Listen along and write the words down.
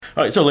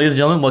All right, so ladies and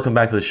gentlemen, welcome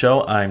back to the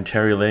show. I'm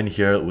Terry Lin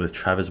here with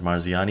Travis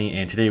Marziani,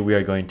 and today we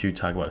are going to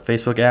talk about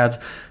Facebook ads.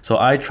 So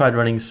I tried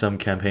running some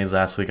campaigns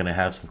last week, and I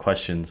have some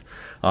questions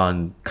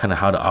on kind of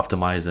how to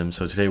optimize them.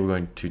 So today we're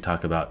going to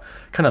talk about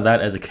kind of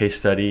that as a case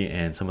study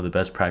and some of the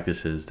best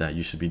practices that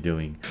you should be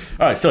doing.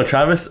 All right, so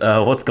Travis,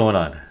 what's going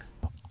on?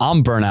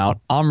 I'm burnout.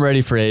 I'm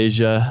ready for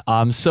Asia.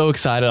 I'm so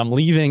excited. I'm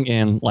leaving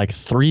in like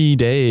 3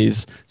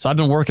 days. So I've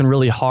been working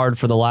really hard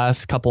for the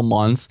last couple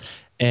months.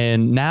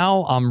 And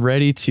now I'm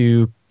ready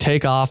to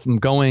take off. I'm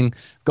going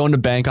to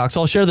Bangkok.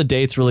 So I'll share the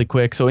dates really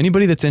quick. So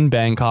anybody that's in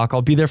Bangkok,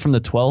 I'll be there from the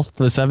 12th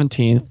to the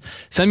 17th.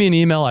 Send me an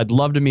email. I'd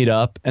love to meet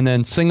up. And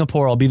then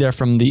Singapore, I'll be there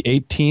from the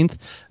 18th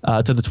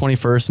to the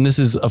 21st. And this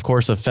is, of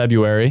course, of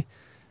February.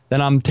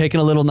 Then I'm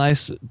taking a little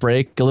nice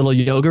break, a little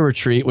yoga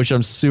retreat, which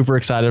I'm super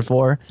excited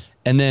for.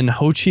 And then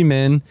Ho Chi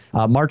Minh,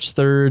 March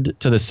 3rd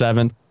to the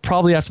 7th.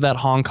 Probably after that,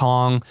 Hong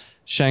Kong,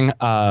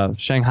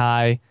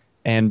 Shanghai,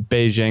 and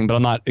Beijing, but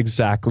I'm not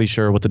exactly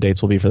sure what the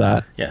dates will be for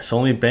that. Yeah, so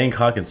only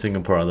Bangkok and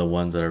Singapore are the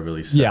ones that are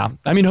really set. Yeah,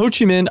 I mean, Ho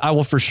Chi Minh, I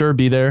will for sure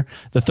be there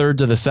the 3rd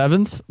to the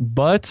 7th,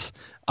 but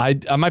I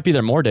might be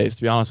there more days,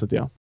 to be honest with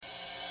you.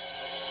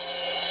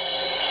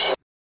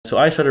 So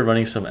I started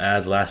running some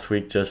ads last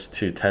week just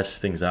to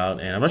test things out,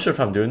 and I'm not sure if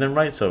I'm doing them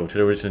right, so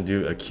today we're just going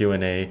to do a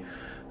Q&A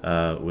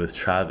with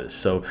Travis.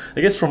 So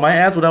I guess for my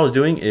ads, what I was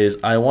doing is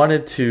I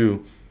wanted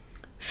to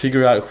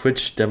figure out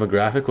which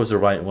demographic was the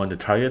right one to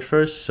target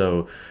first.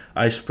 So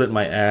I split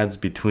my ads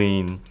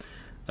between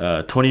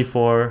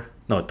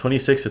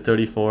 26 to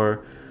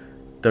 34,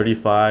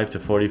 35 to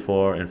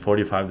 44, and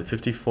 45 to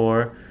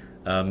 54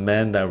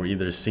 men that were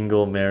either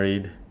single,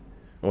 married,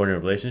 or in a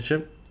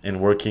relationship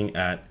and working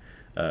at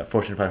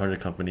Fortune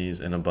 500 companies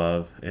and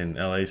above in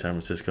LA, San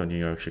Francisco, New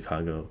York,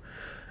 Chicago,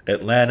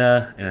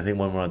 Atlanta, and I think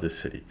one more other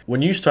city.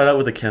 When you start out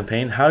with a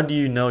campaign, how do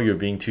you know you're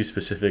being too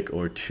specific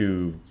or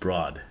too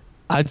broad?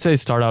 I'd say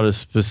start out as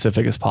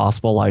specific as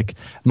possible. Like,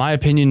 my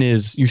opinion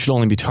is you should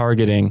only be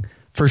targeting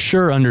for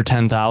sure under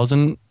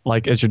 10,000,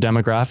 like as your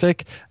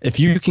demographic. If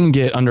you can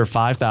get under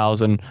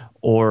 5,000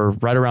 or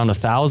right around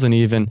 1,000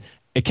 even,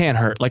 it can't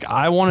hurt. Like,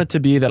 I want it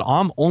to be that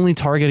I'm only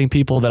targeting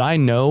people that I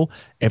know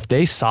if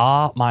they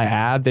saw my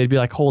ad, they'd be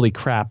like, holy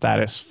crap, that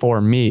is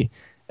for me.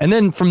 And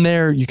then from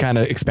there, you kind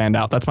of expand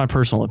out. That's my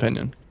personal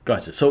opinion.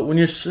 Gotcha. So when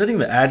you're setting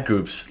the ad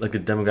groups, like the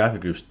demographic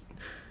groups,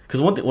 because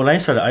when I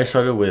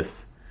started with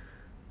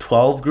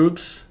 12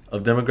 groups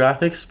of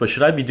demographics, but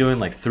should I be doing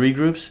like 3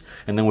 groups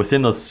and then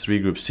within those 3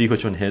 groups see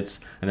which one hits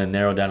and then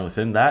narrow down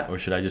within that, or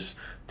should I just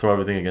throw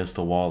everything against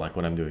the wall like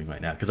what I'm doing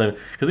right now? Because the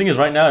thing is,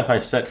 right now, if I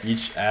set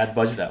each ad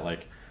budget at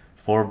like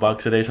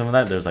 $4 a day, something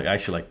like that, there's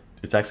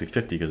it's actually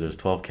 50 because there's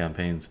 12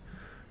 campaigns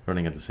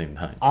running at the same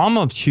time. I'm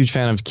a huge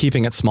fan of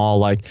keeping it small,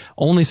 like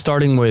only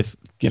starting with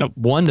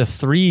 1 to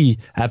 3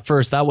 at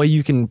first. That way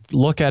you can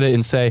look at it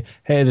and say,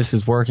 hey, this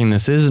is working,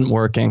 this isn't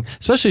working,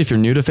 especially if you're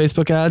new to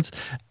Facebook ads.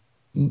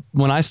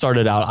 When I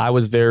started out, I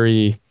was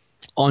very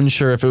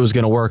unsure if it was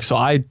going to work. So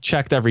I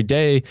checked every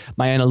day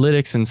my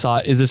analytics and saw,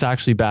 is this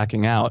actually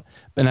backing out?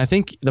 And I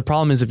think the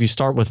problem is if you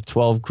start with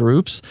 12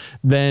 groups,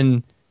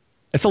 then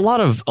it's a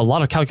lot of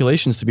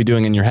calculations to be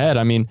doing in your head.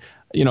 I mean,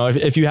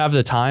 if you have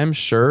the time,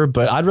 sure,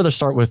 but I'd rather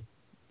start with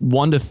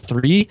 1 to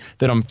 3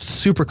 that I'm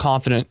super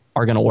confident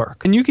are going to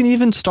work. And you can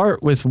even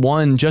start with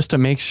 1 just to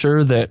make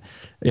sure that,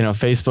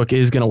 Facebook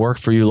is going to work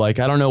for you. Like,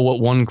 I don't know what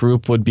one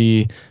group would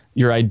be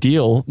your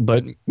ideal,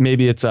 but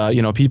maybe it's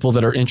people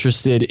that are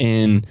interested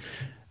in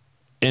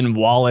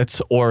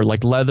wallets or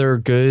like leather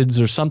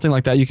goods or something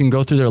like that. You can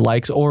go through their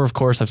likes, or of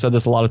course, I've said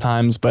this a lot of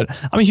times, but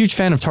I'm a huge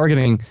fan of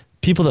targeting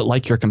people that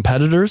like your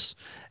competitors.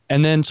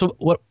 And then, so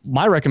what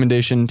my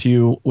recommendation to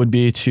you would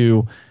be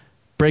to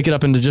break it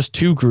up into just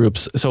 2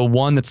 groups. So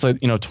one that's like,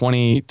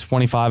 20,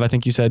 25, I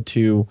think you said,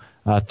 to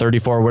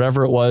 34,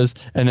 whatever it was.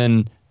 And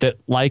then that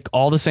like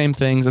all the same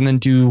things, and then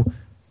do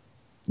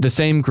the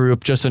same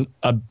group, just an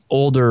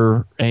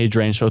older age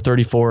range, so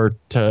 34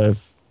 to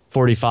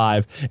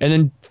 45. And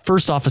then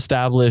first off,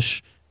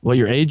 establish what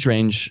your age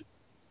range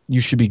you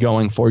should be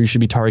going for, you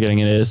should be targeting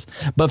it is.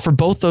 But for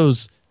both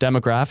those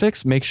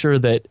demographics, make sure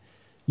that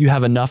you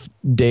have enough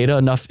data,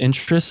 enough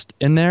interest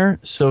in there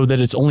so that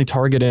it's only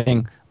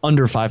targeting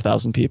under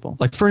 5,000 people.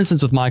 Like, for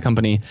instance, with my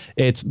company,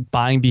 it's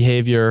buying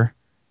behavior,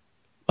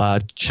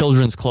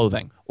 children's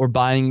clothing, or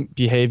buying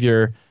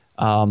behavior,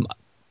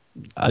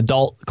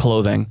 adult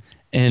clothing.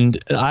 And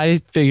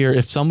I figure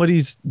if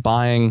somebody's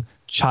buying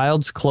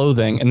child's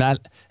clothing and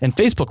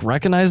Facebook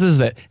recognizes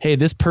that, hey,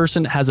 this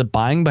person has a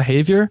buying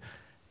behavior,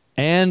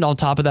 and on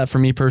top of that, for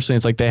me personally,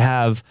 it's like they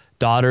have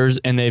daughters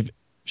and they've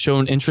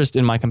shown interest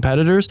in my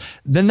competitors,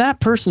 then that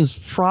person's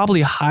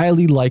probably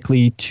highly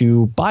likely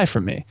to buy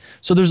from me.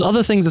 So there's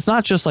other things. It's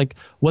not just like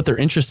what they're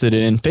interested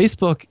in.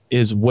 Facebook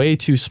is way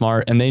too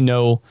smart, and they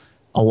know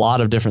a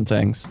lot of different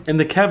things. And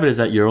the caveat is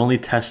that you're only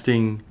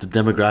testing the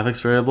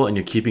demographics variable and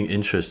you're keeping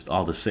interest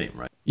all the same,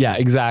 right? Yeah,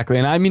 exactly.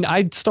 And I mean,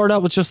 I'd start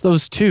out with just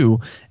those 2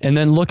 and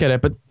then look at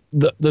it. But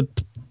the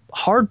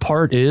hard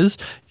part is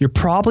you're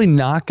probably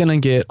not going to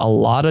get a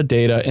lot of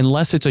data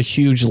unless it's a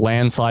huge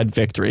landslide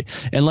victory.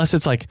 Unless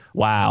it's like,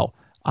 wow,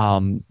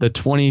 The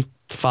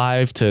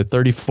 25 to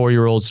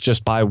 34-year-olds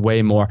just buy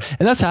way more.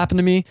 And that's happened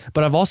to me,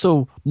 but I've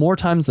also, more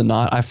times than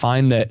not, I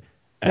find that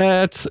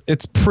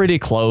it's pretty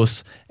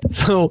close.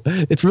 So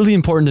it's really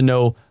important to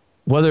know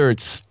whether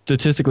it's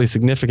statistically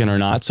significant or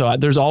not. So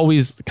there's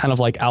always kind of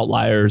like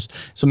outliers.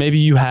 So maybe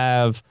you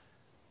have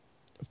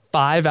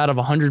 5 out of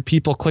 100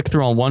 people click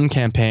through on one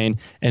campaign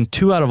and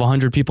 2 out of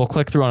 100 people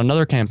click through on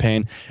another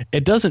campaign.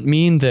 It doesn't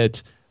mean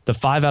that the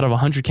 5 out of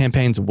 100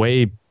 campaigns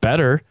way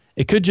better.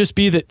 It could just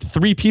be that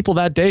 3 people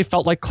that day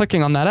felt like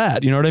clicking on that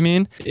ad. You know what I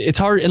mean? It's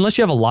hard, unless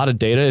you have a lot of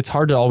data, it's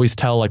hard to always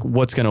tell like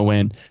what's going to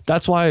win.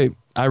 That's why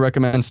I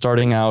recommend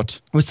starting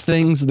out with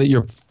things that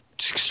you're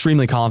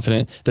extremely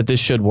confident that this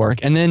should work.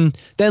 And then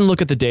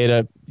look at the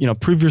data,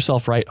 prove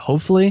yourself right,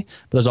 hopefully,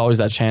 but there's always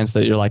that chance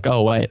that you're like,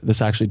 oh, wait,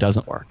 this actually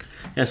doesn't work.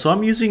 Yeah, so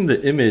I'm using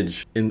the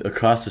image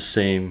across the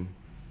same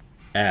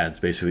ads,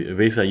 basically.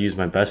 Basically, I use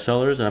my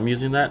bestsellers, and I'm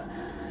using that.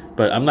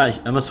 But I'm not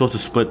supposed to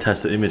split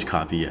test the image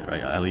copy yet,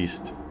 right? At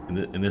least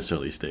in this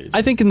early stage.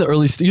 I think in the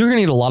early stage, you're going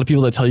to get a lot of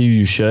people that tell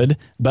you should,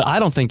 but I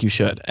don't think you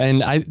should.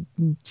 And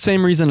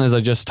same reason as I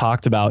just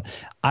talked about,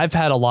 I've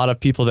had a lot of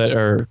people that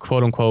are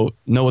quote unquote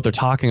know what they're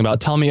talking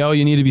about tell me, oh,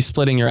 you need to be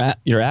splitting your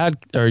ad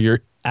or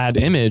your ad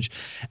image.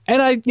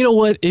 And you know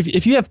what,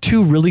 if you have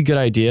 2 really good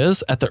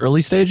ideas at the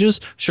early stages,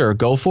 sure,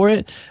 go for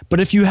it. But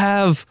if you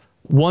have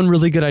one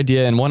really good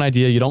idea and one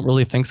idea you don't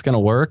really think is going to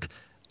work,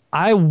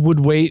 I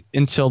would wait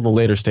until the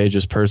later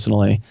stages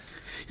personally.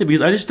 Yeah,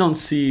 because I just don't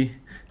see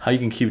how you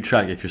can keep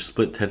track if you're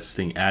split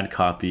testing ad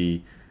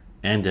copy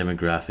and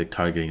demographic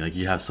targeting. Like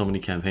you have so many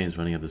campaigns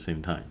running at the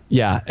same time.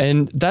 Yeah,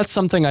 and that's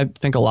something I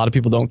think a lot of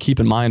people don't keep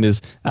in mind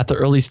is at the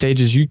early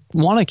stages, you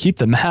want to keep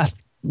the math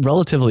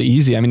relatively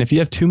easy. I mean, if you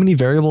have too many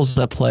variables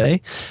at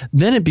play,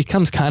 then it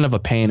becomes kind of a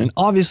pain. And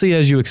obviously,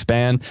 as you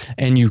expand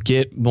and you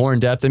get more in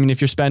depth, I mean, if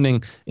you're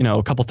spending,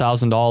 a couple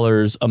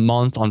 $1,000s a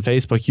month on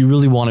Facebook, you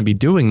really want to be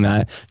doing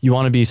that. You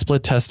want to be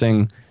split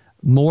testing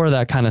more of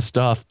that kind of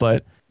stuff.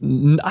 But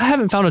I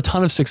haven't found a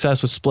ton of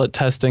success with split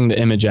testing the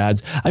image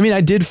ads. I mean,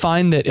 I did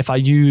find that if I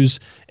use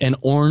an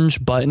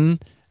orange button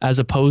as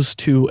opposed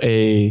to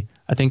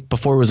I think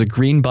before it was a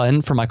green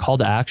button for my call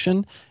to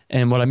action.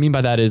 And what I mean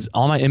by that is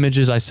all my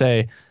images, I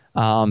say,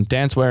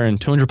 dance wearing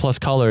 200 plus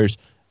colors,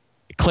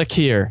 click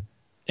here.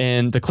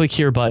 And the click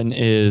here button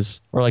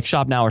or like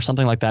shop now or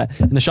something like that.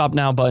 And the shop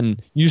now button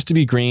used to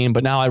be green,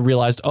 but now I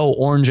realized, oh,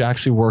 orange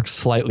actually works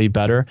slightly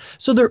better.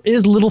 So there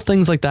is little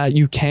things like that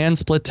you can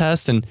split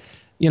test. And,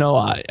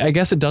 I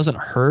guess it doesn't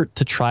hurt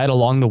to try it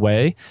along the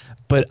way,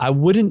 but I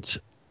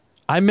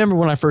remember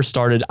when I first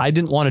started, I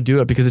didn't want to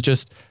do it because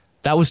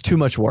that was too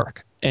much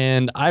work.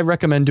 And I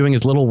recommend doing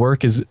as little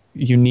work as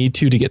you need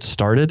to get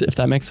started, if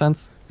that makes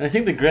sense. And I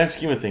think the grand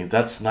scheme of things,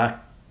 that's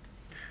not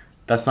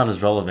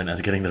as relevant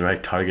as getting the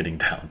right targeting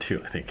down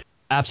too, I think.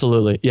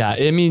 Absolutely. Yeah.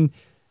 I mean,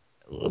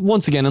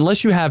 once again,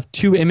 unless you have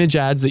 2 image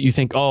ads that you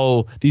think,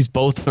 oh, these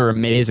both are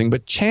amazing,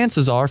 but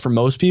chances are for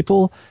most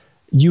people,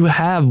 you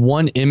have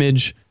one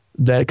image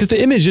because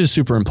the image is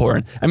super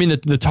important. I mean,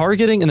 the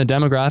targeting and the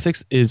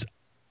demographics is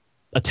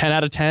a 10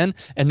 out of 10,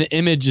 and the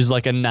image is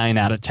like a 9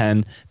 out of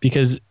 10,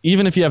 because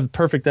even if you have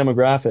perfect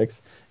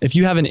demographics, if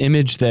you have an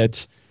image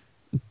that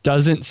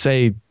doesn't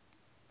say,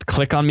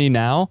 click on me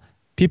now,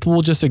 people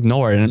will just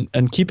ignore it.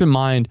 And keep in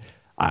mind,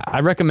 I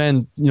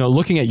recommend,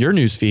 looking at your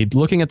newsfeed,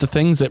 looking at the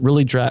things that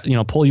really,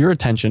 pull your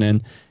attention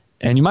in,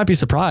 and you might be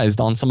surprised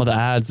on some of the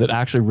ads that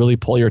actually really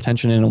pull your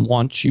attention in and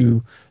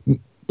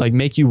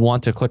make you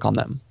want to click on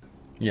them.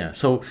 Yeah.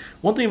 So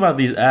one thing about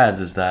these ads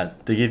is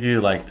that they give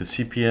you like the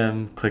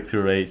CPM,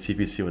 click-through rate,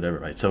 CPC, whatever,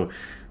 right? So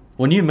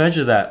when you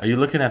measure that, are you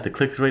looking at the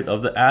click-through rate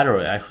of the ad,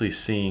 or actually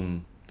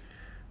seeing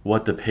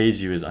what the page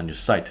view is on your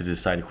site to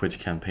decide which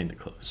campaign to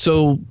close?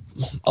 So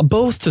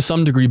both to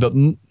some degree, but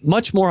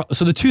much more.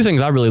 So the 2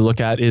 things I really look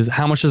at is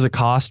how much does it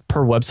cost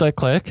per website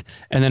click,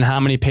 and then how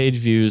many page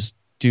views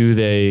do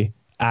they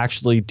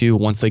actually do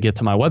once they get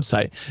to my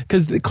website?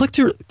 Because the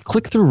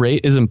click-through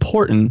rate is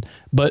important,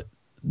 but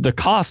the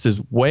cost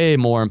is way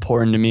more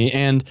important to me,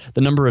 and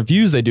the number of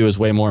views they do is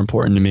way more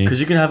important to me. Because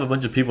you can have a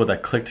bunch of people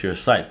that click to your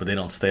site, but they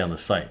don't stay on the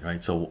site, right?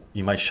 So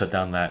you might shut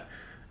down that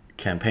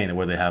campaign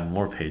where they have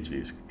more page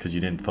views because you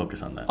didn't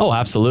focus on that. Oh,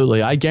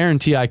 absolutely. I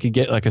guarantee I could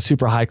get like a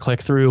super high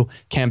click-through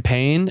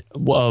campaign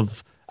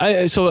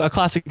so a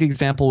classic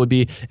example would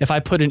be if I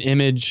put an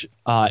image,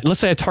 let's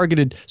say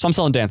I'm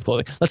selling dance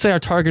clothing. Let's say I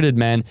targeted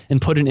men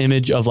and put an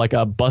image of like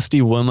a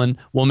busty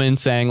woman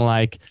saying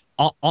like,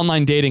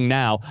 online dating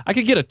now. I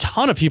could get a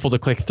ton of people to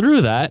click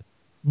through that,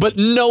 but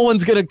no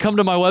one's going to come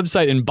to my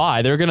website and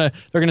buy. They're going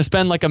to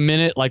spend like a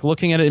minute like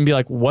looking at it and be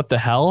like, what the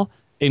hell?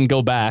 And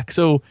go back.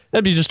 So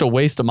that'd be just a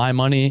waste of my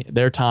money,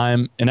 their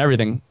time, and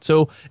everything.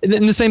 So,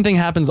 and the same thing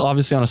happens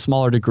obviously on a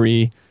smaller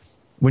degree.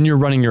 When you're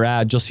running your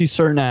ad, you'll see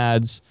certain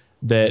ads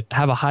that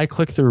have a high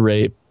click-through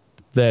rate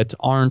that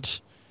aren't,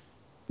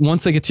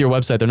 once they get to your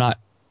website, they're not,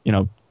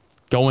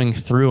 going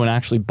through and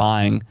actually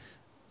buying.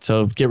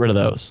 So get rid of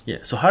those. Yeah.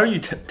 So how are you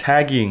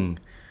tagging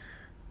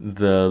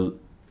the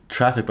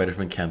traffic by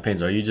different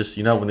campaigns? Are you just,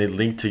 when they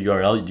link to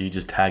URL, do you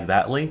just tag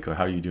that link, or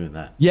how are you doing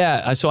that?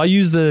 Yeah, so I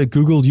use the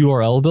Google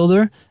URL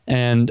builder,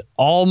 and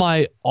all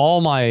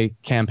my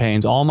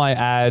campaigns, all my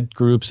ad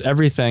groups,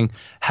 everything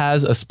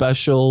has a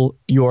special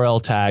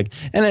URL tag.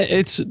 And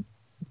it's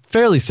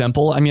fairly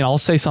simple. I mean, I'll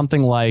say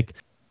something like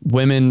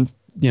women,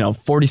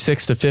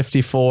 46 to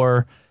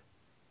 54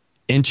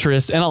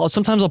 interest, and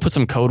sometimes I'll put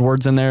some code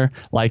words in there.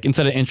 Like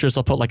instead of interest,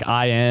 I'll put like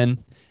IN,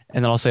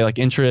 and then I'll say like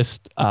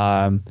interest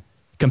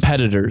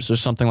competitors or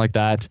something like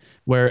that,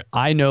 where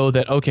I know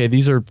that, okay,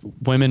 these are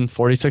women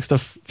 46 to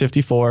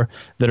 54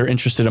 that are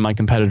interested in my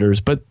competitors.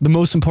 But the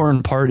most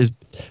important part is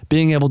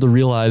being able to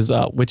realize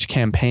which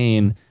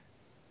campaign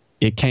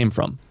it came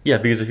from. Yeah,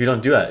 because if you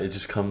don't do that, it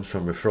just comes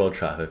from referral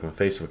traffic from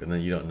Facebook, and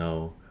then you don't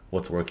know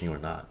what's working or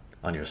not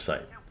on your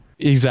site.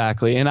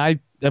 Exactly. And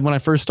when I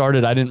first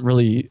started, I didn't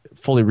really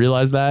fully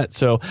realize that.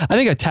 So I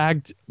think I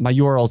tagged my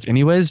URLs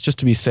anyways, just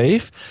to be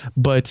safe.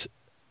 But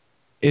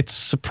it's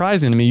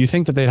surprising to me. You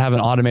think that they'd have an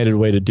automated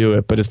way to do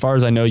it, but as far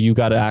as I know, you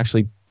got to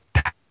actually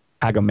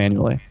tag them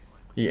manually.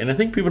 Yeah, and I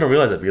think people don't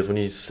realize that, because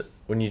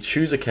when you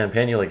choose a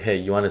campaign, you're like, hey,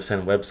 you want to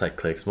send website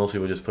clicks. Most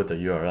people just put the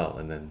URL,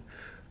 and then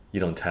you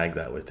don't tag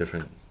that with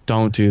different.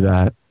 Don't do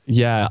that.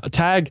 Yeah,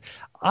 tag.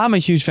 I'm a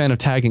huge fan of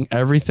tagging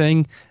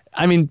everything.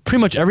 I mean,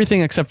 pretty much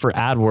everything except for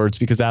AdWords,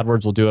 because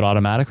AdWords will do it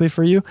automatically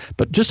for you.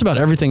 But just about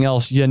everything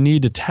else, you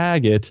need to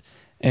tag it.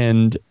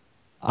 And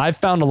I've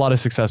found a lot of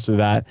success through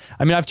that.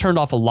 I mean, I've turned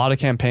off a lot of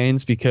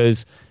campaigns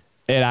because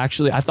I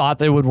thought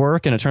they would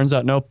work, and it turns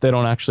out, nope, they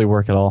don't actually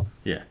work at all.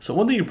 Yeah. So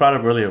one thing you brought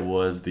up earlier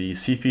was the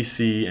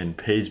CPC and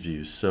page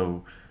views.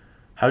 So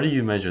how do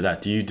you measure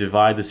that? Do you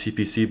divide the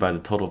CPC by the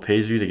total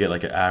page view to get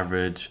like an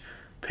average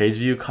page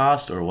view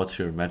cost, or what's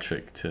your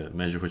metric to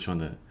measure which one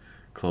to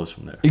close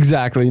from there?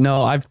 Exactly.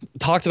 No, I've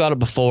talked about it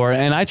before,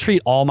 and I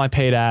treat all my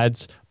paid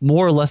ads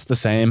more or less the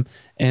same.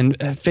 And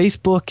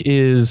Facebook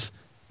is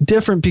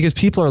different because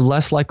people are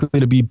less likely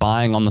to be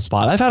buying on the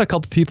spot. I've had a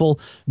couple people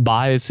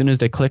buy as soon as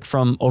they click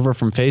over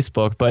from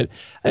Facebook, but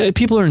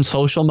people are in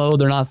social mode.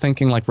 They're not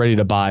thinking like ready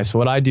to buy. So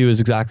what I do is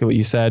exactly what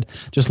you said.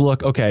 Just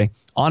look, okay,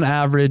 on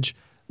average,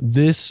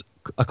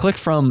 a click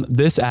from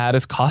this ad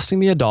is costing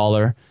me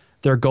 $1.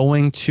 They're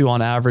going to,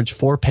 on average,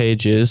 4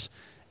 pages.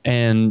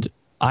 And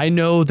I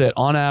know that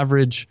on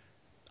average,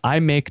 I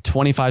make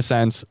 25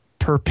 cents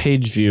per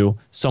page view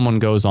someone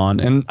goes on.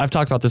 And I've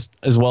talked about this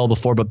as well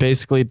before, but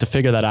basically to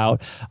figure that out,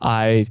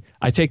 I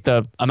take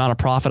the amount of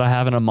profit I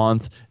have in a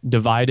month,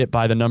 divide it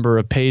by the number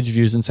of page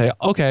views, and say,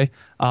 okay,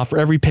 for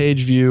every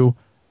page view,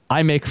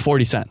 I make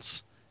 40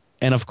 cents.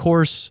 And of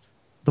course,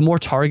 the more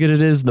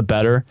targeted it is, the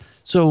better.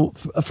 So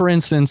for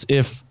instance,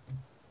 if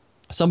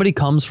somebody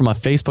comes from a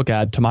Facebook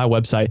ad to my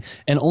website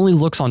and only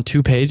looks on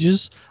 2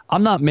 pages,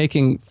 I'm not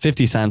making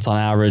 50 cents on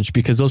average,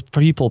 because those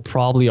people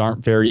probably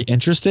aren't very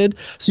interested.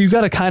 So you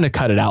got to kind of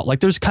cut it out. Like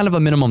there's kind of a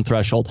minimum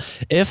threshold.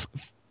 If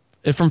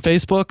from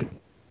Facebook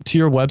to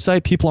your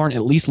website, people aren't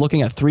at least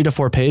looking at 3 to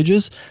 4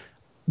 pages,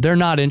 they're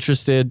not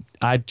interested.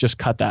 I just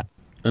cut that.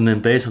 And then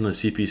based on the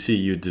CPC,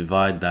 you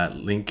divide that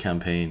link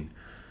campaign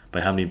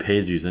by how many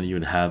page views, and you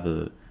would have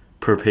a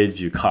per page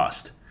view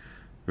cost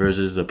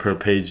versus the per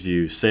page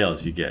view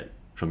sales you get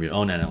from your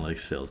own analytics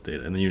sales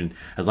data. And then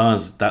as long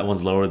as that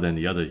one's lower than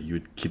the other, you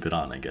would keep it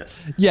on, I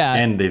guess. Yeah.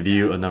 And they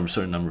view a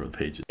certain number of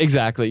pages.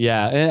 Exactly.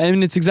 Yeah. I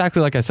mean, it's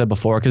exactly like I said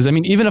before, because I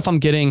mean, even if I'm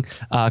getting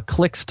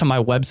clicks to my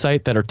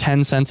website that are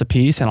 10 cents a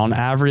piece, and on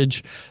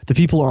average, the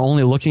people are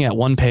only looking at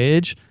 1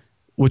 page,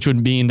 which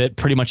would mean that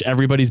pretty much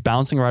everybody's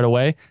bouncing right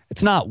away,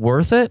 it's not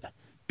worth it,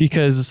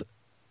 because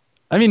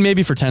I mean,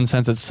 maybe for 10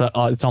 cents,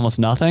 it's almost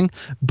nothing,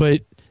 but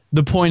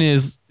the point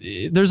is,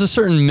 there's a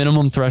certain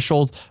minimum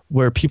threshold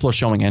where people are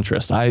showing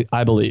interest,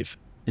 I believe.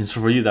 And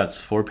so for you,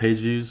 that's 4 page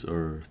views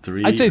or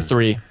 3? I'd say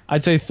 3.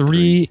 I'd say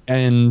 3,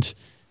 and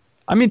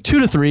I mean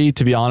 2 to 3,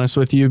 to be honest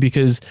with you,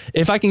 because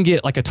if I can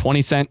get like a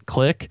 20-cent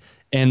click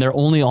and they're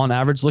only on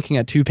average looking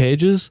at 2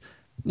 pages,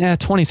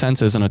 20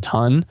 cents isn't a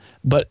ton.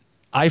 But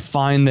I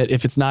find that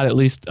if it's not at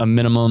least a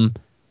minimum,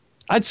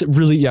 I'd say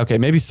really, okay,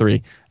 maybe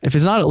 3. If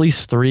it's not at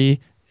least 3,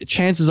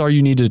 chances are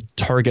you need to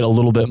target a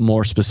little bit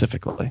more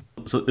specifically.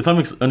 So if I'm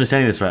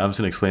understanding this right, I'm just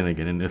going to explain it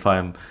again. And if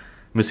I'm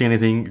missing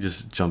anything,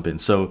 just jump in.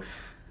 So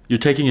you're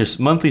taking your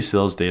monthly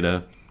sales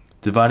data,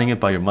 dividing it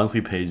by your monthly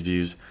page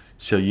views,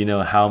 so you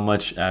know how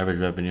much average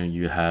revenue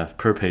you have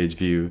per page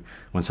view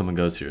when someone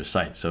goes to your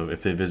site. So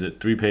if they visit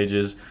 3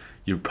 pages,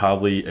 you're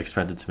probably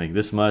expected to make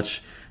this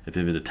much. If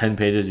they visit 10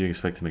 pages, you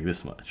expect to make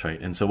this much, right?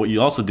 And so what you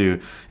also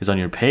do is on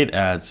your paid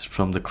ads,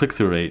 from the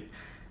click-through rate,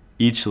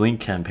 each link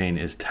campaign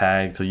is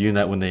tagged. So you know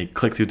that when they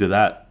click through to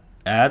that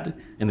ad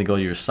and they go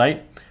to your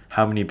site,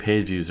 how many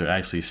page views they're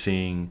actually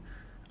seeing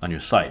on your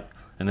site.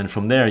 And then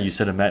from there, you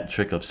set a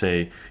metric of,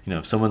 say,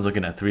 if someone's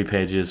looking at 3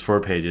 pages,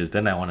 4 pages,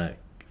 then I want to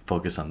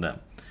focus on them.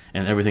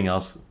 And everything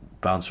else,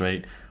 bounce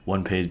rate,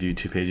 1 page view,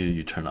 2 page view,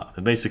 you turn off.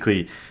 And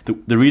basically,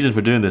 the reason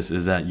for doing this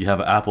is that you have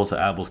an apples to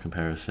apples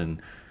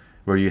comparison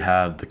where you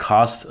have the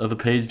cost of a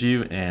page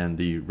view and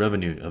the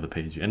revenue of a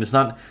page view. And it's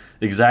not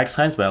exact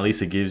science, but at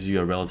least it gives you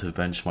a relative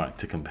benchmark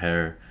to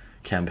compare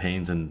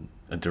campaigns and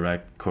a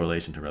direct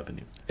correlation to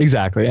revenue.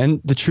 Exactly.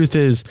 And the truth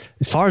is,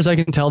 as far as I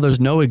can tell, there's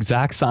no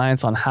exact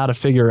science on how to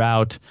figure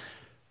out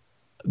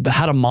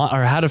how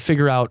to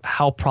figure out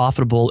how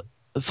profitable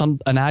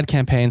an ad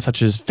campaign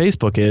such as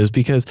Facebook is,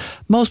 because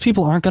most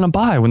people aren't going to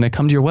buy when they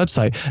come to your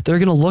website. They're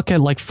going to look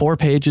at like 4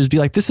 pages, be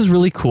like, this is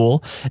really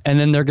cool. And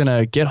then they're going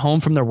to get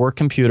home from their work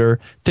computer,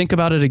 think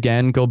about it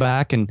again, go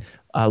back and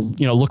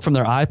look from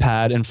their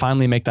iPad and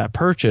finally make that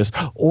purchase.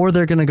 Or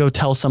they're going to go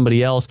tell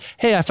somebody else,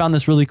 hey, I found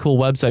this really cool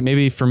website.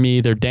 Maybe for me,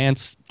 their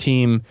dance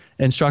team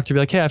instructor,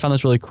 be like, hey, I found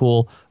this really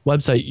cool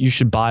website. You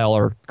should buy all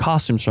our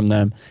costumes from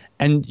them.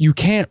 And you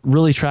can't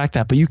really track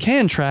that, but you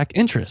can track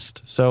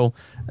interest. So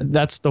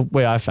that's the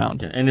way I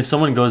found. Yeah, and if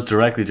someone goes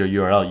directly to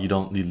your URL,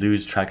 you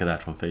lose track of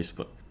that from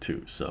Facebook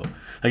too. So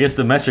I guess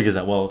the metric is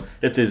that, well,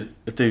 if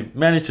they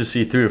manage to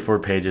see 3 or 4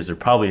 pages, they're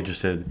probably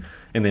interested,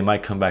 and they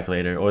might come back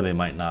later, or they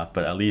might not.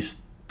 But at least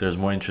there's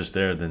more interest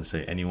there than,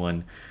 say,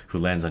 anyone who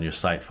lands on your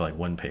site for like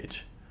 1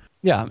 page.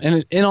 Yeah,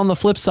 and on the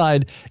flip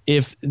side,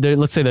 if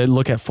let's say they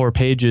look at 4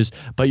 pages,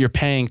 but you're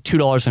paying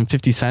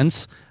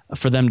 $2.50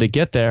 for them to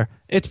get there,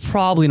 it's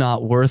probably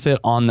not worth it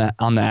on the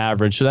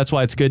average. So that's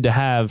why it's good to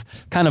have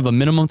kind of a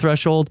minimum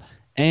threshold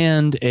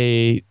and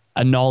a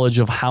knowledge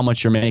of how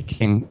much you're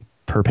making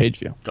per page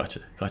view.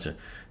 Gotcha.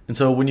 And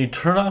so when you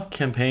turn off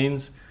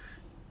campaigns,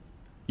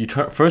 you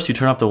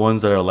turn off the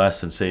ones that are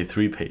less than, say,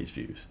 3 page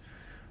views,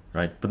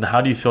 right? But then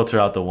how do you filter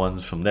out the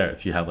ones from there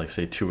if you have, like,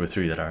 say, 2 or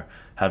 3 that are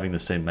having the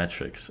same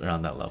metrics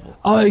around that level?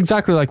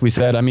 Exactly like we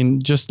said. I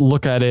mean, just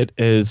look at it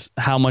as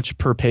how much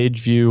per page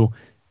view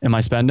am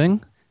I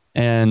spending,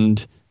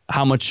 and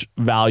how much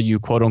value,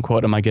 quote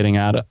unquote, am I getting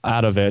out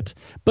of it?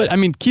 But I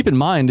mean, keep in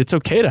mind, it's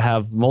okay to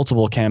have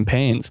multiple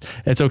campaigns.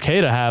 It's okay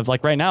to have,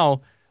 like right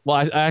now,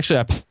 well,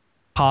 I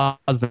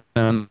paused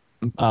them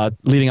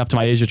leading up to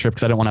my Asia trip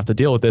because I didn't want to have to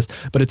deal with this,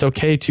 but it's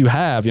okay to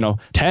have,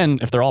 10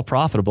 if they're all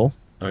profitable.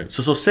 All right.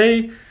 So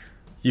say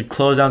you've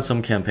closed down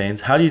some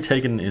campaigns. How do you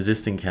take an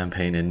existing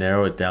campaign and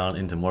narrow it down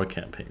into more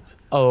campaigns?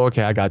 Oh,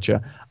 okay. I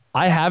gotcha.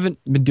 I haven't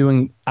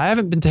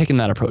been taking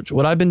that approach.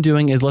 What I've been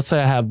doing is, let's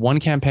say I have one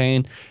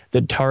campaign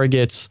that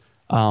targets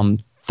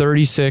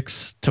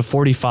 36 to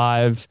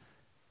 45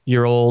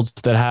 year olds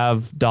that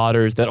have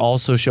daughters that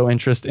also show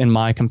interest in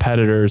my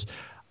competitors.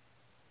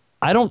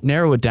 I don't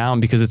narrow it down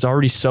because it's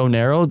already so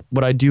narrow.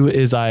 What I do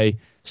is I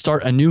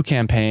start a new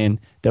campaign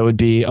that would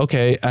be,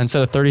 okay,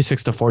 instead of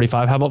 36 to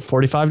 45, how about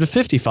 45 to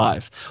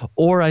 55?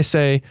 Or I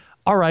say,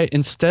 all right,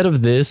 instead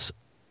of this,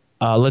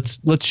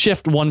 let's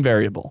shift one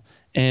variable.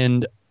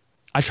 And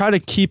I try to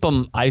keep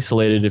them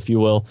isolated, if you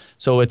will.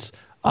 So it's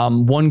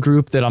one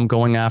group that I'm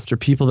going after,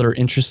 people that are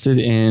interested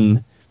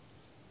in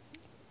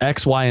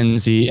X, Y, and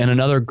Z, and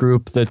another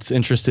group that's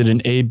interested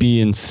in A, B,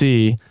 and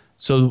C.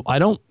 So I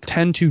don't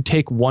tend to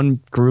take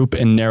one group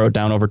and narrow it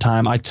down over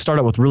time. I start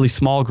out with really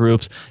small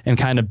groups and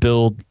kind of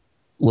build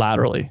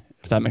laterally,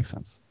 if that makes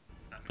sense.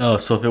 Oh,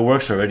 so if it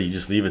works already, you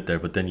just leave it there,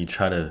 but then you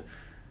try to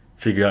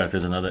figure out if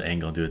there's another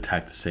angle to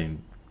attack the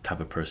same type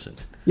of person.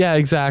 Yeah,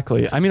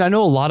 exactly. I mean, I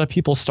know a lot of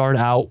people start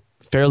out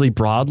fairly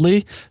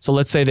broadly. So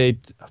let's say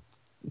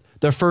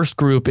their first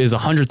group is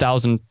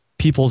 100,000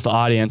 people's the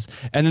audience,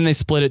 and then they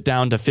split it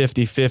down to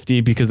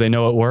 50-50 because they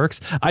know it works.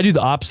 I do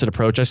the opposite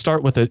approach. I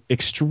start with an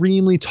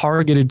extremely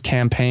targeted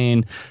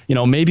campaign,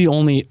 maybe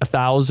only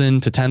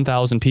 1,000 to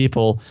 10,000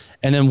 people.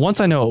 And then once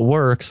I know it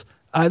works,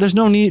 there's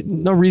no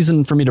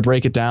reason for me to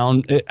break it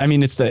down.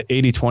 It's the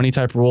 80-20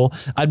 type rule.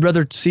 I'd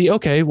rather see,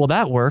 okay, well,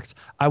 that worked.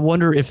 I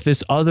wonder if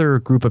this other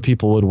group of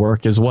people would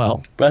work as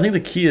well. But I think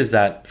the key is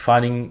that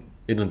finding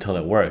it until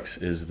it works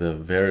is the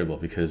variable,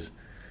 because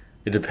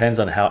it depends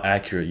on how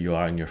accurate you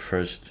are in your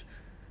first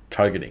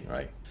targeting,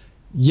 right?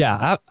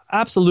 Yeah,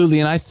 absolutely.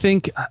 And I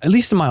think, at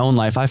least in my own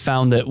life, I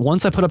found that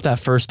once I put up that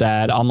first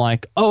ad, I'm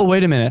like, oh,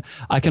 wait a minute,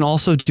 I can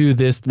also do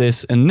this,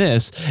 this, and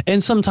this.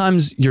 And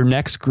sometimes your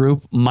next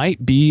group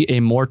might be a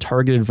more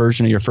targeted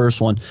version of your first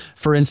one.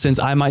 For instance,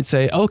 I might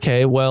say,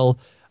 okay, well,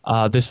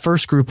 this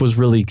first group was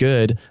really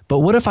good, but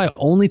what if I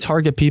only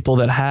target people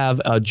that have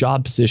a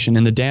job position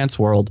in the dance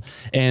world?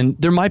 And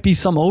there might be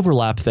some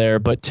overlap there,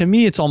 but to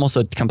me, it's almost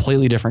a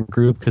completely different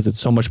group because it's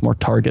so much more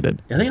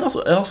targeted. I think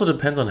it also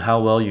depends on how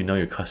well you know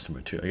your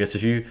customer too. I guess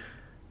if you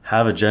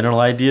have a general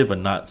idea but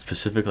not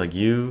specific like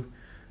you,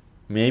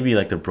 maybe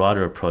like the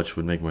broader approach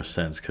would make more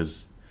sense,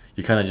 because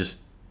you kind of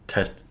just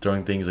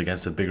throwing things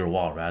against a bigger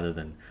wall rather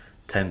than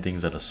 10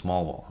 things at a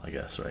small wall, I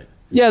guess, right?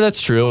 Yeah,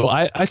 that's true.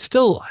 I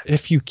still,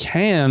 if you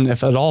can,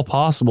 if at all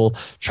possible,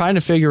 trying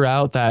to figure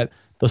out that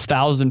those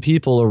 1,000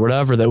 people or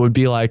whatever that would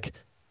be like,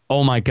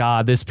 oh my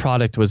God, this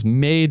product was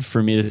made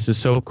for me. This is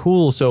so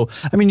cool. So,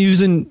 I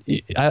mean,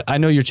 I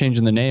know you're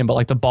changing the name, but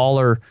like the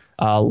baller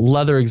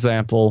leather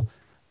example,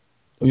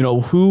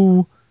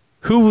 who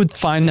would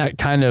find that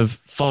kind of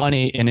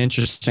funny and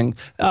interesting?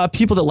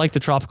 People that like the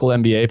Tropical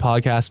MBA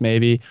podcast,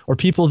 maybe, or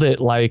people that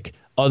like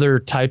other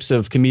types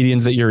of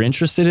comedians that you're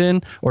interested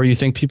in, or you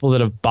think people that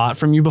have bought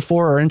from you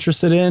before are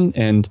interested in,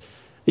 and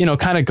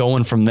kind of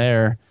going from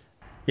there.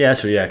 Yeah,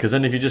 sure, yeah. Because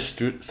then if you just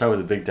start with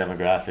a big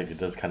demographic, it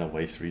does kind of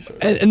waste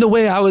resources. And the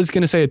way I was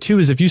going to say it too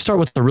is if you start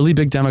with a really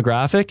big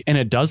demographic and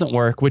it doesn't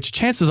work, which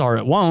chances are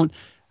it won't,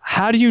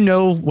 how do you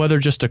know whether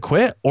just to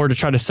quit or to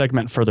try to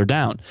segment further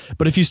down?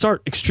 But if you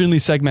start extremely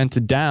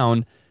segmented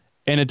down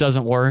and it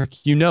doesn't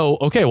work, you know,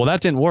 okay, well, that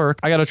didn't work.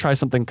 I got to try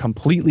something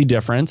completely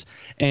different.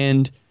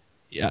 And,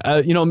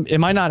 you know, it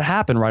might not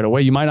happen right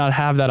away. You might not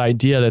have that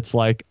idea that's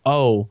like,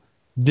 oh,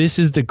 this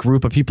is the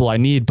group of people I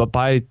need. But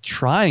by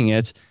trying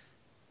it,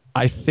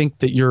 I think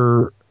that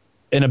you're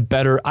in a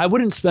better, I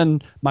wouldn't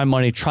spend my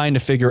money trying to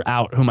figure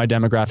out who my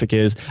demographic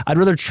is. I'd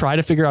rather try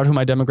to figure out who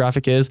my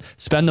demographic is,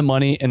 spend the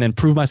money, and then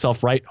prove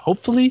myself right,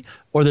 hopefully,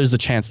 or there's a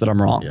chance that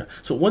I'm wrong. Yeah.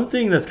 So one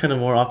thing that's kind of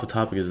more off the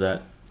topic is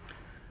that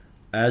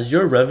as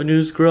your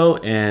revenues grow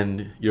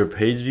and your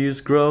page views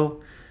grow,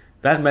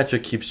 that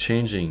metric keeps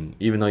changing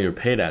even though your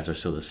paid ads are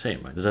still the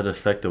same, right? Does that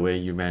affect the way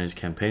you manage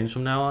campaigns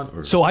from now on?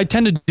 Or? So I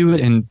tend to do it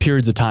in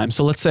periods of time.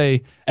 So let's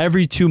say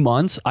every 2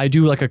 months, I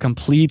do like a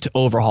complete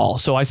overhaul.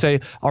 So I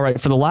say, all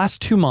right, for the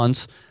last 2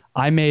 months,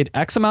 I made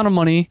X amount of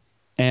money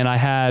and I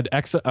had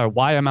X or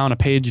Y amount of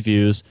page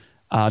views,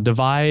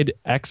 divide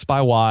X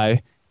by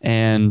Y,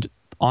 and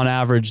on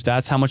average,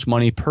 that's how much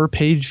money per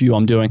page view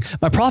I'm doing.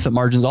 My profit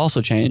margins also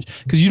change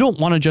because you don't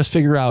want to just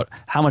figure out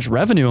how much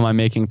revenue am I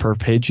making per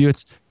page view.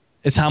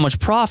 It's how much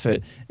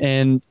profit.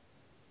 And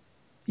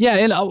yeah,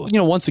 and you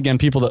know, once again,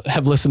 people that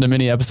have listened to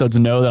many episodes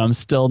know that I'm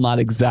still not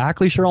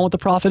exactly sure on what the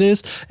profit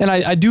is. And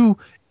I do,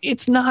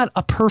 it's not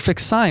a perfect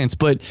science,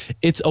 but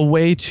it's a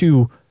way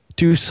to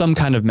do some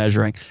kind of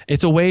measuring.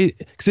 It's a way,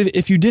 because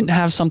if you didn't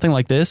have something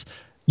like this,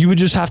 you would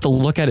just have to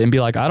look at it and be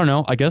like, I don't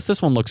know, I guess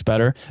this one looks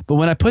better. But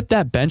when I put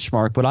that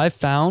benchmark, what I've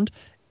found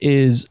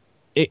is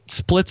it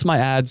splits my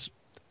ads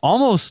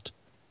almost,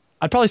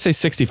 I'd probably say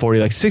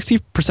 60-40, like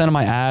 60% of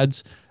my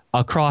ads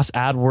across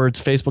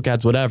AdWords, Facebook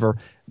ads, whatever,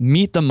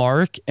 meet the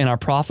mark and are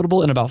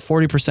profitable, and about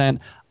 40%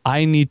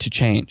 I need to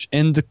change.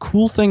 And the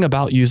cool thing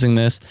about using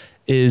this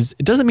is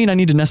it doesn't mean I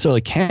need to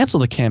necessarily cancel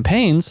the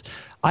campaigns.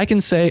 I can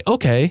say,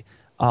 okay,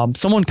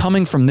 someone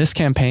coming from this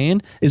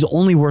campaign is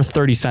only worth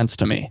 30 cents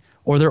to me,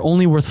 or they're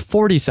only worth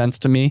 40 cents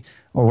to me,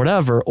 or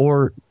whatever.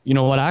 Or, you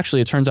know what,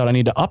 actually, it turns out I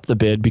need to up the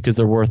bid because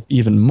they're worth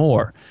even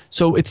more.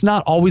 So it's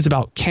not always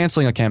about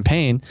canceling a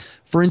campaign.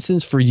 For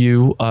instance, for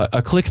you,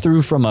 a click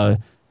through from a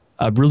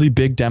really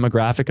big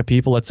demographic of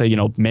people, let's say, you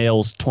know,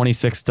 males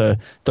 26 to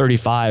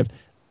 35,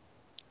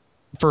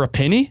 for a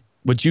penny,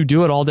 would you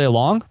do it all day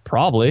long?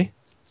 Probably.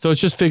 So it's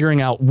just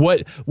figuring out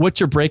what's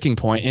your breaking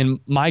point.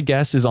 And my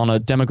guess is on a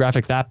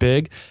demographic that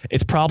big,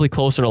 it's probably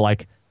closer to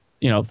like,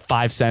 you know,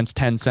 5 cents,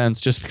 10 cents,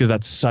 just because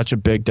that's such a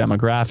big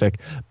demographic.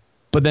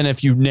 But then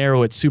if you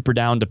narrow it super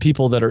down to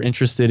people that are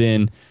interested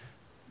in,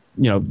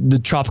 you know, the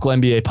Tropical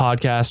MBA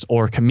podcast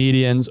or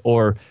comedians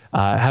or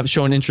have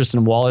shown interest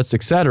in wallets,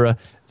 etc.,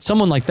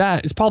 someone like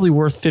that is probably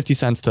worth 50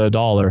 cents to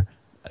 $1,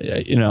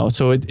 you know.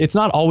 So it's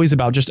not always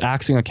about just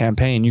axing a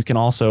campaign. You can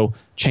also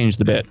change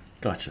the bid.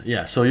 Gotcha.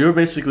 Yeah. So you're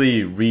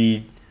basically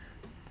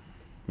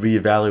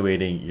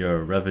reevaluating your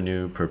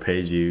revenue per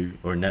page view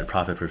or net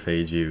profit per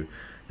page view,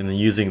 and then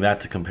using that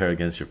to compare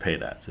against your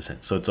paid ads.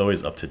 So it's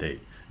always up to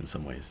date in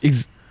some ways.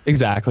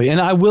 Exactly.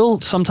 And I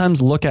will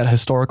sometimes look at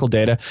historical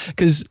data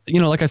because, you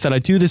know, like I said, I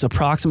do this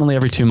approximately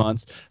every 2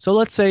 months. So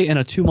let's say in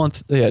a 2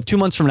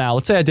 months from now,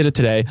 let's say I did it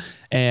today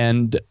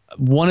and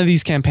one of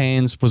these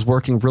campaigns was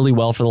working really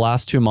well for the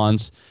last 2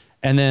 months.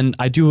 And then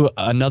I do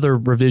another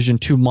revision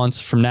 2 months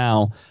from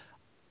now.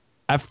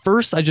 At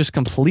first, I just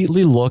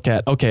completely look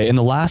at, okay, in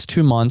the last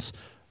 2 months,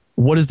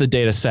 what does the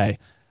data say?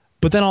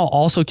 But then I'll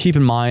also keep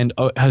in mind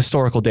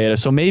historical data.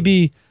 So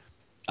maybe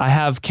I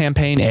have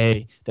campaign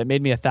A that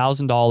made me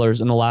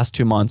 $1,000 in the last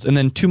 2 months. And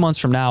then 2 months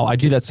from now, I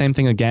do that same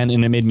thing again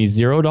and it made me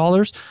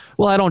 $0.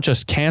 Well, I don't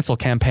just cancel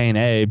campaign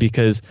A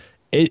because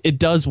it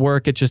does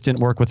work. It just didn't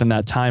work within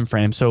that time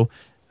frame. So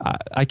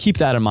I keep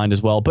that in mind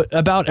as well. But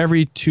about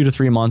every 2 to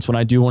 3 months when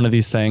I do one of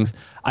these things,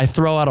 I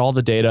throw out all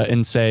the data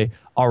and say,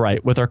 all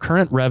right, with our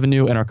current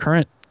revenue and our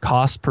current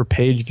cost per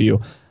page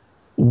view,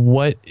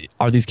 what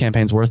are these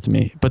campaigns worth to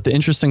me? But the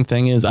interesting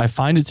thing is I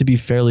find it to be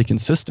fairly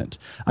consistent.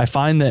 I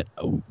find that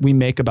we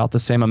make about the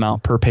same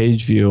amount per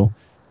page view,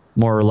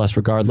 more or less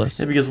regardless.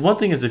 Yeah, because one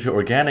thing is if your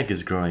organic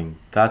is growing,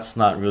 that's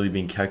not really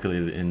being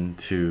calculated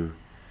into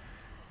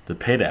the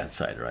paid ad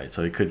side, right?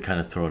 So it could kind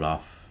of throw it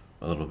off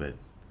a little bit.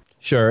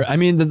 Sure. I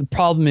mean, the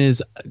problem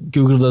is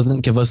Google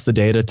doesn't give us the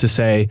data to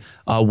say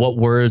what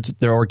words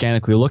they're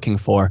organically looking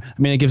for.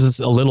 I mean, it gives us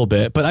a little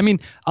bit. But I mean,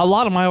 a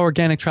lot of my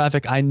organic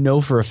traffic, I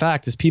know for a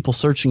fact, is people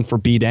searching for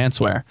bee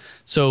dancewear.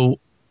 So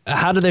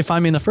how did they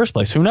find me in the first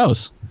place? Who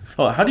knows?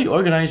 Oh, how do you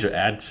organize your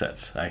ad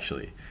sets,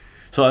 actually?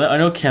 So I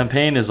know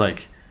campaign is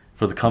like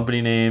for the company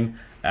name.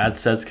 Ad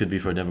sets could be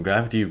for a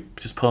demographic. Do you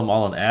just put them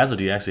all on ads, or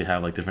do you actually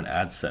have like different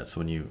ad sets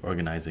when you're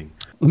organizing?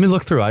 Let me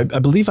look through. I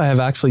believe I have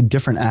actually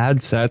different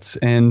ad sets.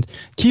 And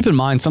keep in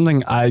mind,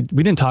 something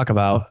we didn't talk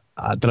about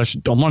that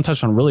I want to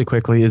touch on really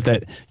quickly is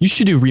that you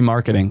should do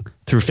remarketing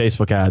through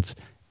Facebook ads.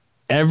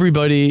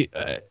 Everybody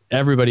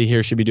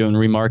here should be doing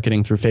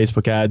remarketing through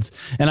Facebook ads.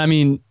 And I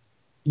mean,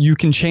 you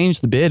can change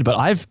the bid, but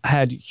I've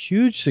had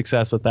huge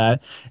success with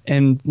that.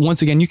 And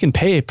once again, you can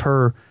pay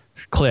per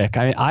click.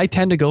 I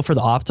tend to go for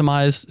the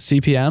optimized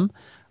CPM,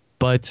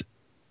 but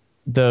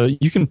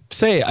you can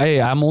say,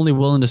 hey, I'm only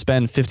willing to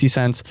spend 50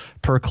 cents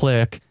per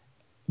click,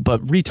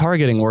 but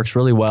retargeting works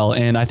really well.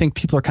 And I think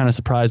people are kind of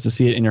surprised to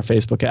see it in your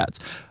Facebook ads.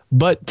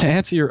 But to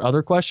answer your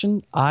other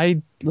question,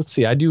 let's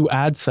see, I do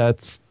ad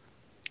sets.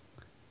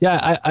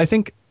 Yeah, I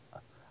think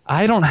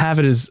I don't have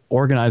it as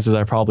organized as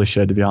I probably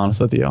should, to be honest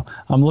with you.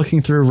 I'm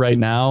looking through right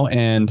now,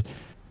 and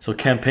so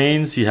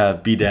campaigns, you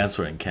have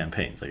BeDancer and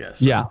campaigns, I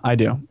guess. Right? Yeah, I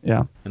do.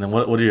 Yeah. And then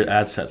what do your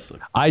ad sets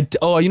look? I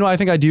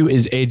think I do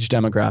is age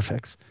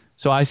demographics.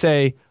 So I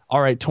say,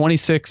 all right,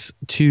 26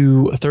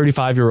 to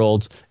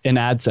 35-year-olds in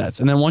ad sets.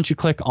 And then once you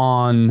click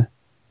on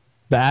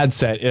the ad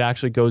set, it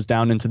actually goes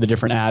down into the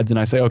different ads. And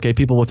I say, okay,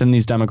 people within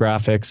these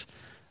demographics,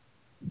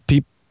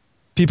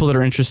 people that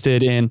are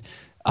interested in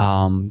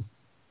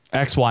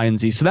X, Y, and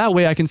Z. So that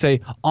way I can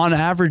say, on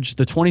average,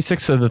 the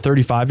 26 to the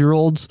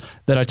 35-year-olds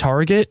that I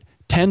target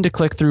tend to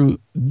click through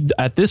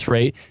at this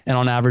rate. And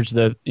on average,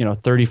 the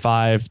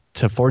 35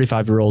 to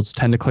 45-year-olds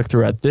tend to click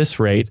through at this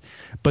rate.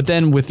 But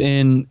then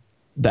within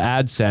the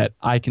ad set,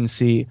 I can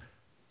see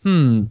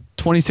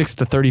 26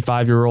 to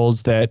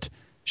 35-year-olds that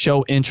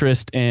show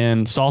interest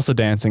in salsa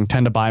dancing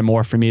tend to buy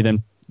more from me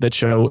than that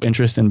show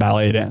interest in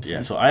ballet dancing.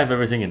 Yeah, so I have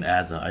everything in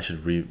ads now. I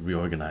should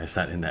reorganize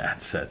that in the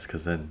ad sets,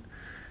 because then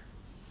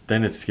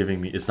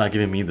it's not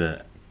giving me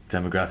the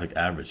demographic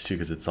average too,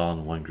 because it's all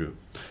in one group.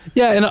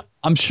 Yeah, and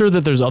I'm sure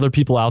that there's other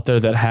people out there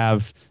that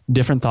have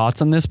different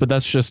thoughts on this, but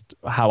that's just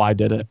how I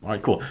did it. All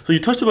right, cool. So you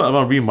touched about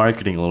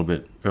remarketing a little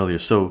bit earlier.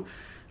 So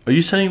are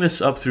you setting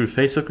this up through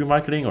Facebook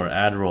remarketing or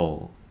ad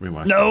roll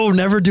remarketing? No,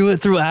 never do it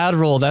through ad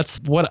roll.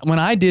 That's when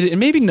I did it, and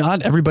maybe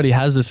not everybody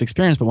has this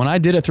experience, but when I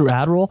did it through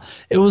ad roll,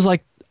 it was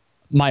like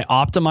my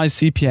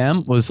optimized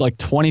CPM was like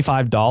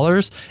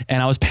 $25,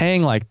 and I was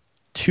paying like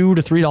 $2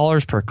 to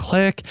 $3 per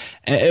click.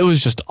 And it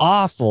was just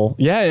awful.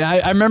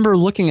 Yeah, I remember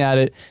looking at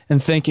it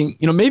and thinking,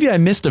 maybe I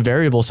missed a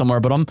variable somewhere,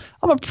 but I'm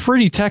a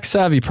pretty tech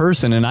savvy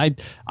person, and I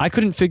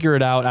couldn't figure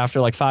it out after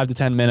like 5 to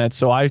 10 minutes.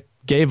 So I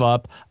gave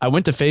up. I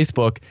went to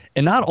Facebook,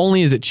 and not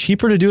only is it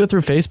cheaper to do it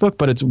through Facebook,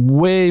 but it's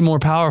way more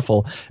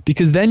powerful,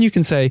 because then you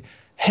can say,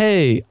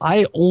 hey,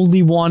 I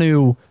only want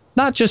to,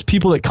 not just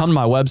people that come to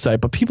my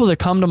website, but people that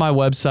come to my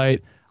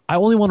website, I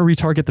only want to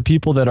retarget the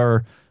people that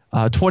are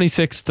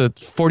 26 to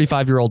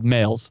 45-year-old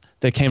males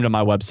that came to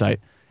my website.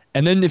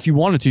 And then if you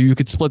wanted to, you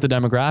could split the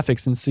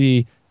demographics and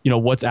see,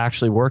 what's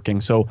actually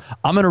working. So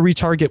I'm going to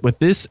retarget with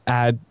this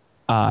ad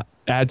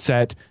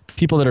set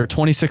people that are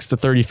 26 to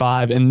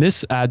 35. And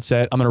this ad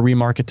set, I'm going to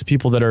remarket to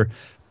people that are,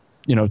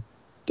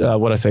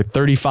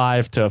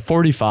 35 to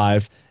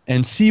 45,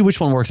 and see which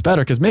one works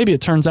better. Because maybe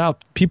it turns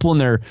out people in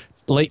their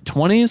late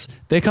 20s,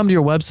 they come to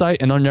your website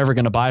and they're never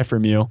going to buy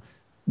from you.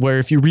 Where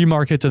if you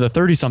remarket to the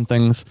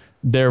 30-somethings,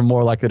 they're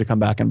more likely to come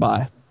back and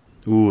buy.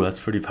 Ooh, that's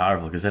pretty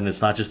powerful, because then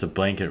it's not just a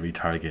blanket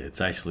retarget. It's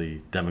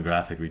actually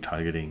demographic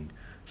retargeting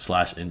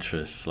 /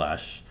 interest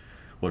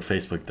 / what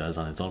Facebook does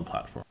on its own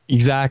platform.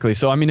 Exactly.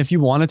 So, if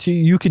you wanted to,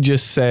 you could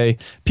just say,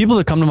 people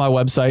that come to my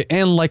website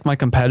and like my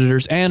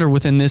competitors and are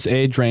within this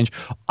age range,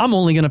 I'm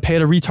only going to pay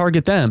to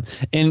retarget them.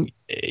 And,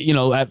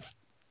 at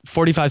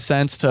 45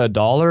 cents to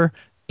 $1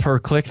 per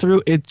click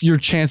through, your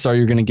chances are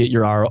you're going to get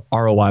your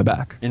ROI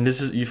back. And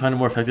you find it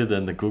more effective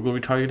than the Google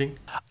retargeting?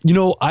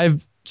 I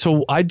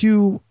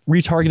do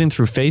retargeting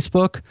through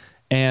Facebook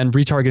and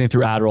retargeting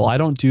through AdRoll. I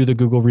don't do the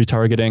Google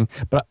retargeting,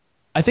 but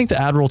I think the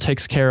AdRoll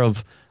takes care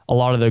of a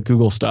lot of the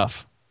Google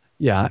stuff.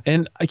 Yeah,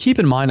 and I keep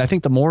in mind, I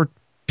think the more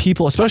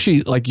people,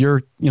 especially like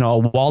you're, a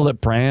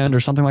wallet brand or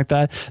something like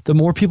that, the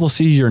more people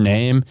see your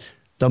name,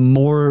 the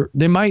more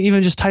they might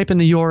even just type in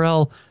the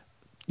URL,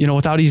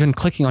 without even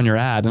clicking on your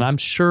ad. And I'm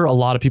sure a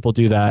lot of people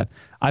do that.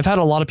 I've had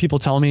a lot of people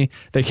tell me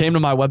they came to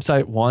my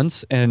website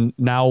once and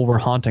now we're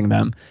haunting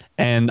them.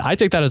 And I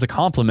take that as a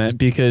compliment,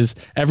 because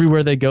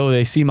everywhere they go,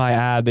 they see my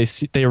ad,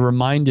 they're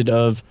reminded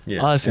of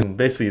us. And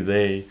basically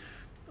they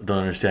don't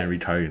understand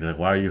retargeting. They're like,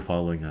 why are you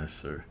following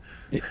us? Or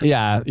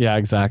Yeah,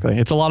 exactly.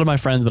 It's a lot of my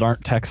friends that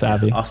aren't tech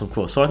savvy. Yeah, awesome,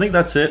 cool. So I think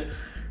that's it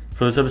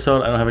for this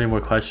episode. I don't have any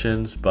more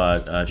questions,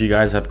 but if you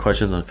guys have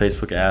questions on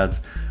Facebook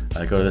ads,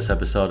 go to this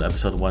episode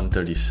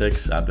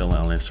 136 at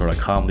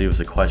buildmyonlinestore.com. Leave us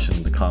a question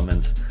in the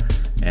comments,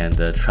 and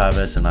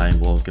Travis and I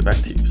will get back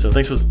to you. So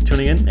thanks for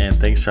tuning in, and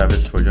thanks,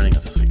 Travis, for joining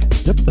us this week.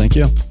 Yep, thank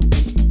you.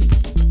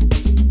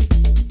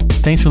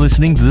 Thanks for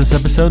listening to this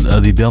episode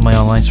of the Build My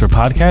Online Store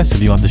podcast.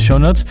 If you want the show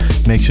notes,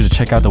 make sure to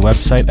check out the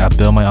website at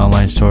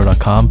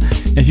buildmyonlinestore.com.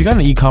 If you got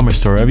an e-commerce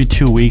store, every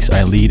 2 weeks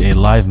I lead a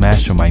live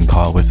mastermind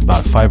call with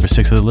about 5 or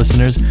 6 of the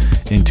listeners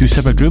in 2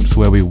 separate groups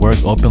where we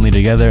work openly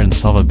together and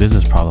solve a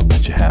business problem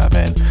that you have.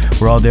 And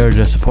we're all there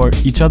to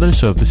support each other.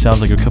 So if this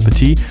sounds like your cup of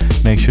tea,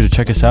 make sure to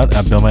check us out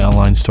at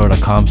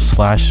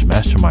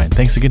buildmyonlinestore.com/mastermind.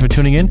 Thanks again for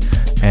tuning in,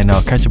 and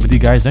I'll catch up with you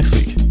guys next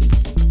week.